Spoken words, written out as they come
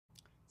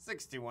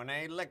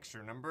61A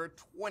lecture number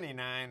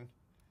 29.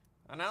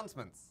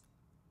 Announcements.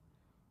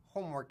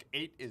 Homework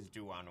 8 is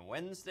due on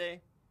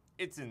Wednesday.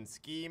 It's in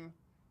Scheme.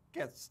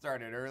 Get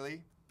started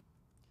early.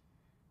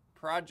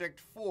 Project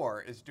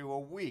 4 is due a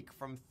week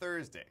from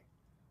Thursday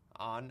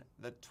on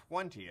the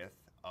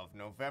 20th of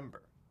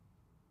November.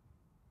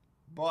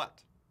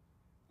 But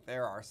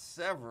there are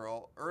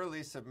several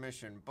early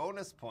submission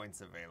bonus points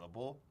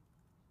available.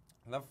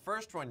 The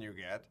first one you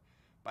get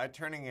by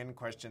turning in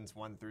questions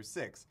 1 through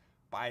 6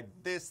 by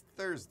this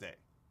Thursday,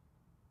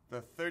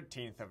 the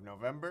 13th of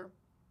November.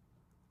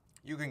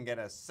 You can get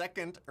a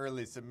second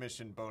early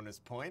submission bonus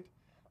point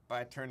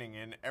by turning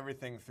in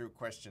everything through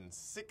question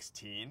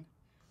 16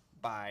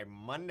 by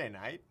Monday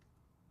night.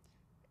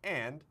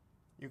 And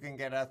you can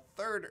get a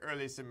third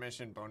early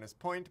submission bonus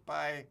point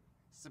by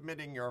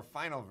submitting your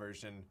final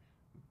version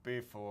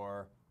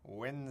before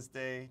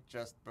Wednesday,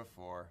 just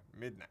before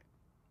midnight.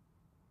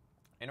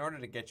 In order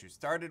to get you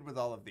started with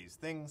all of these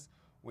things,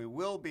 we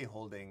will be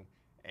holding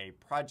a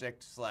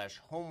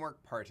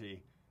project/homework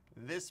party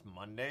this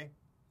Monday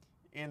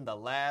in the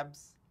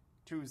labs,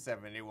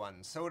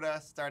 271 Soda,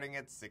 starting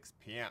at 6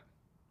 p.m.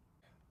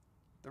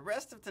 The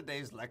rest of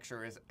today's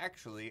lecture is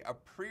actually a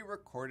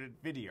pre-recorded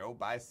video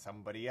by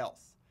somebody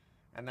else,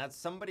 and that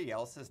somebody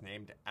else is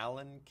named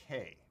Alan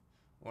Kay,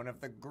 one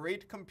of the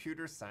great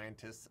computer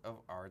scientists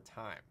of our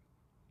time.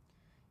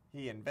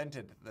 He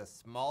invented the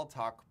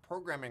Smalltalk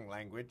programming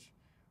language,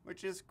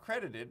 which is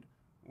credited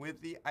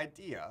with the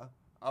idea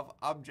of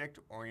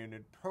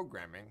object-oriented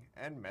programming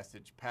and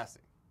message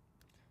passing.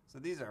 So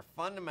these are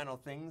fundamental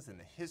things in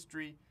the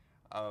history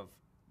of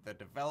the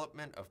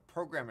development of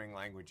programming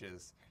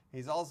languages.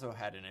 He's also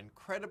had an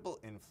incredible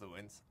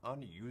influence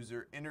on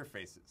user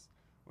interfaces,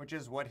 which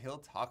is what he'll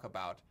talk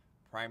about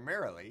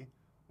primarily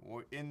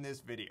in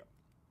this video.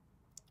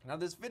 Now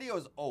this video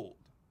is old,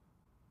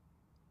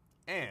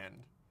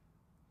 and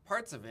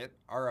parts of it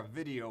are a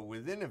video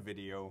within a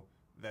video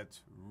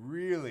that's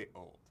really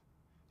old,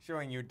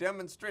 showing you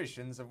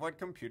demonstrations of what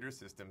computer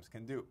systems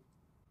can do.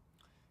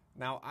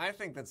 Now, I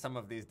think that some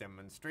of these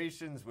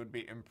demonstrations would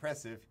be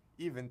impressive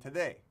even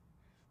today,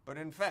 but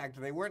in fact,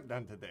 they weren't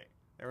done today.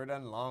 They were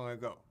done long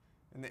ago,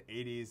 in the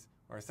 80s,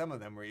 or some of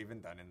them were even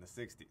done in the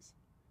 60s.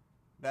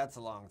 That's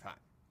a long time.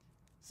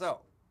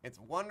 So, it's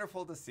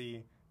wonderful to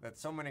see that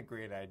so many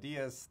great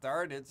ideas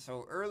started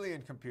so early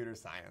in computer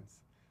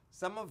science.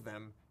 Some of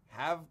them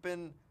have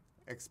been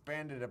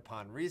expanded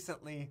upon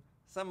recently.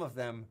 Some of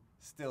them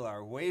still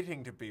are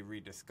waiting to be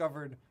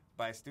rediscovered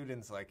by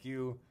students like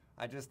you.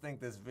 I just think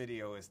this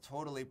video is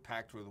totally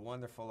packed with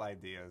wonderful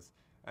ideas,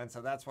 and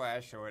so that's why I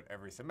show it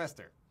every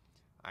semester.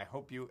 I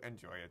hope you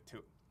enjoy it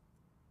too.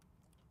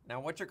 Now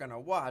what you're going to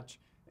watch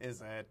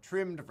is a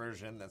trimmed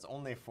version that's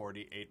only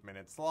 48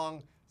 minutes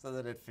long so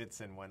that it fits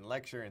in one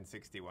lecture in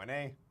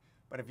 61A.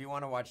 But if you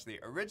want to watch the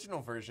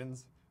original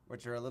versions,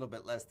 which are a little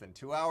bit less than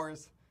 2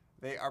 hours,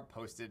 they are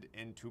posted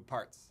in 2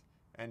 parts,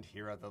 and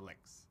here are the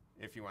links.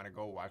 If you want to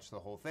go watch the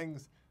whole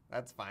things,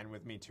 that's fine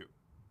with me too.